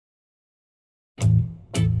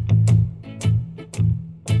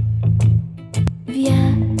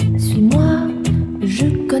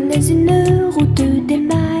une route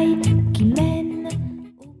d'émail qui mène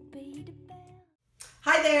au pays de Père.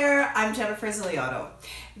 Hi there, I'm Jennifer Ziliotto.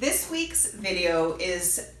 This week's video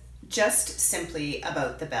is just simply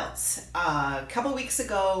about the belts. A couple weeks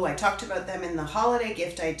ago I talked about them in the holiday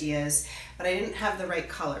gift ideas, but I didn't have the right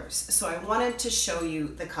colors. So I wanted to show you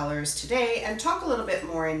the colors today and talk a little bit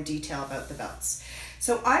more in detail about the belts.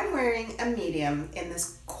 So I'm wearing a medium in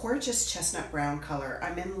this gorgeous chestnut brown color.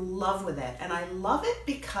 I'm in love with it, and I love it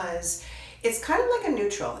because it's kind of like a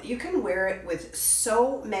neutral. You can wear it with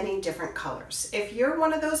so many different colors. If you're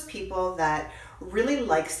one of those people that really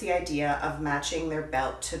likes the idea of matching their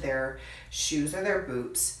belt to their shoes or their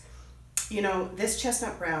boots, you know, this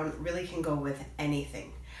chestnut brown really can go with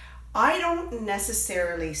anything. I don't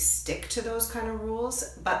necessarily stick to those kind of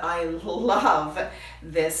rules, but I love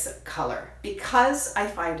this color because I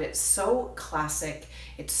find it so classic,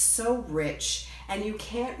 it's so rich, and you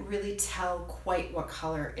can't really tell quite what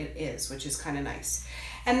color it is, which is kind of nice.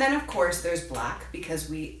 And then of course there's black because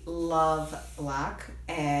we love black,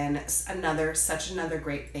 and such another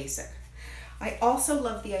great basic. I also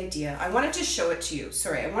love the idea, I wanted to show it to you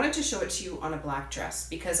on a black dress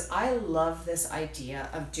because I love this idea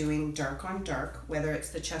of doing dark on dark, whether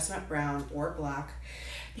it's the chestnut brown or black,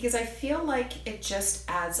 because I feel like it just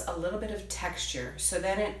adds a little bit of texture, so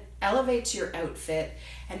then it elevates your outfit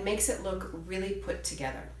and makes it look really put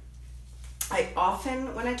together.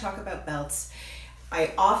 When I talk about belts,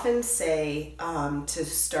 I often say to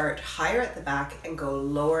start higher at the back and go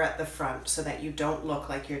lower at the front so that you don't look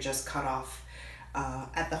like you're just cut off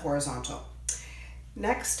at the horizontal.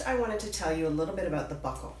 Next, I wanted to tell you a little bit about the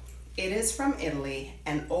buckle. It is from Italy,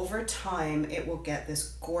 and over time it will get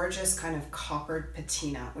this gorgeous kind of coppered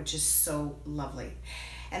patina, which is so lovely.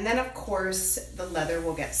 And then of course the leather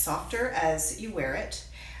will get softer as you wear it.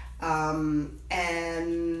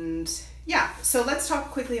 And yeah, so let's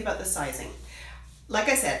talk quickly about the sizing. Like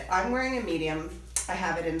I said, I'm wearing a medium. I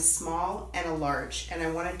have it in small and a large, and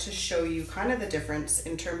I wanted to show you kind of the difference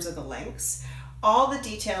in terms of the lengths. All the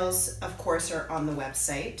details, of course, are on the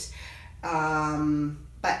website.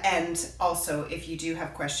 And also, if you do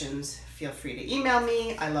have questions, feel free to email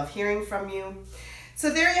me. I love hearing from you. So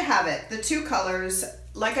there you have it, the two colors.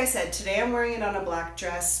 Like I said, today I'm wearing it on a black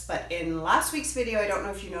dress, but in last week's video, I don't know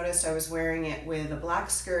if you noticed, I was wearing it with a black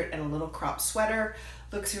skirt and a little crop sweater.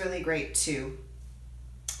 Looks really great too.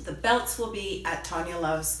 The belts will be at Tania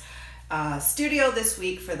Love's studio this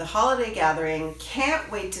week for the holiday gathering.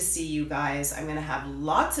 Can't wait to see you guys. I'm gonna have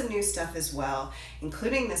lots of new stuff as well,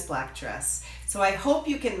 including this black dress. So I hope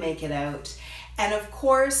you can make it out. And of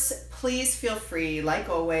course, please feel free, like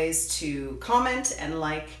always, to comment and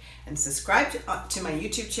like and subscribe to my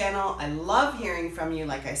YouTube channel. I love hearing from you,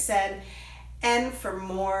 like I said. And for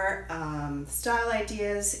more style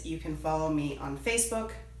ideas, you can follow me on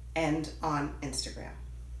Facebook and on Instagram.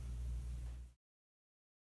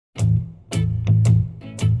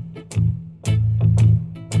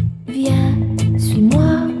 Viens,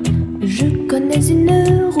 suis-moi, je connais une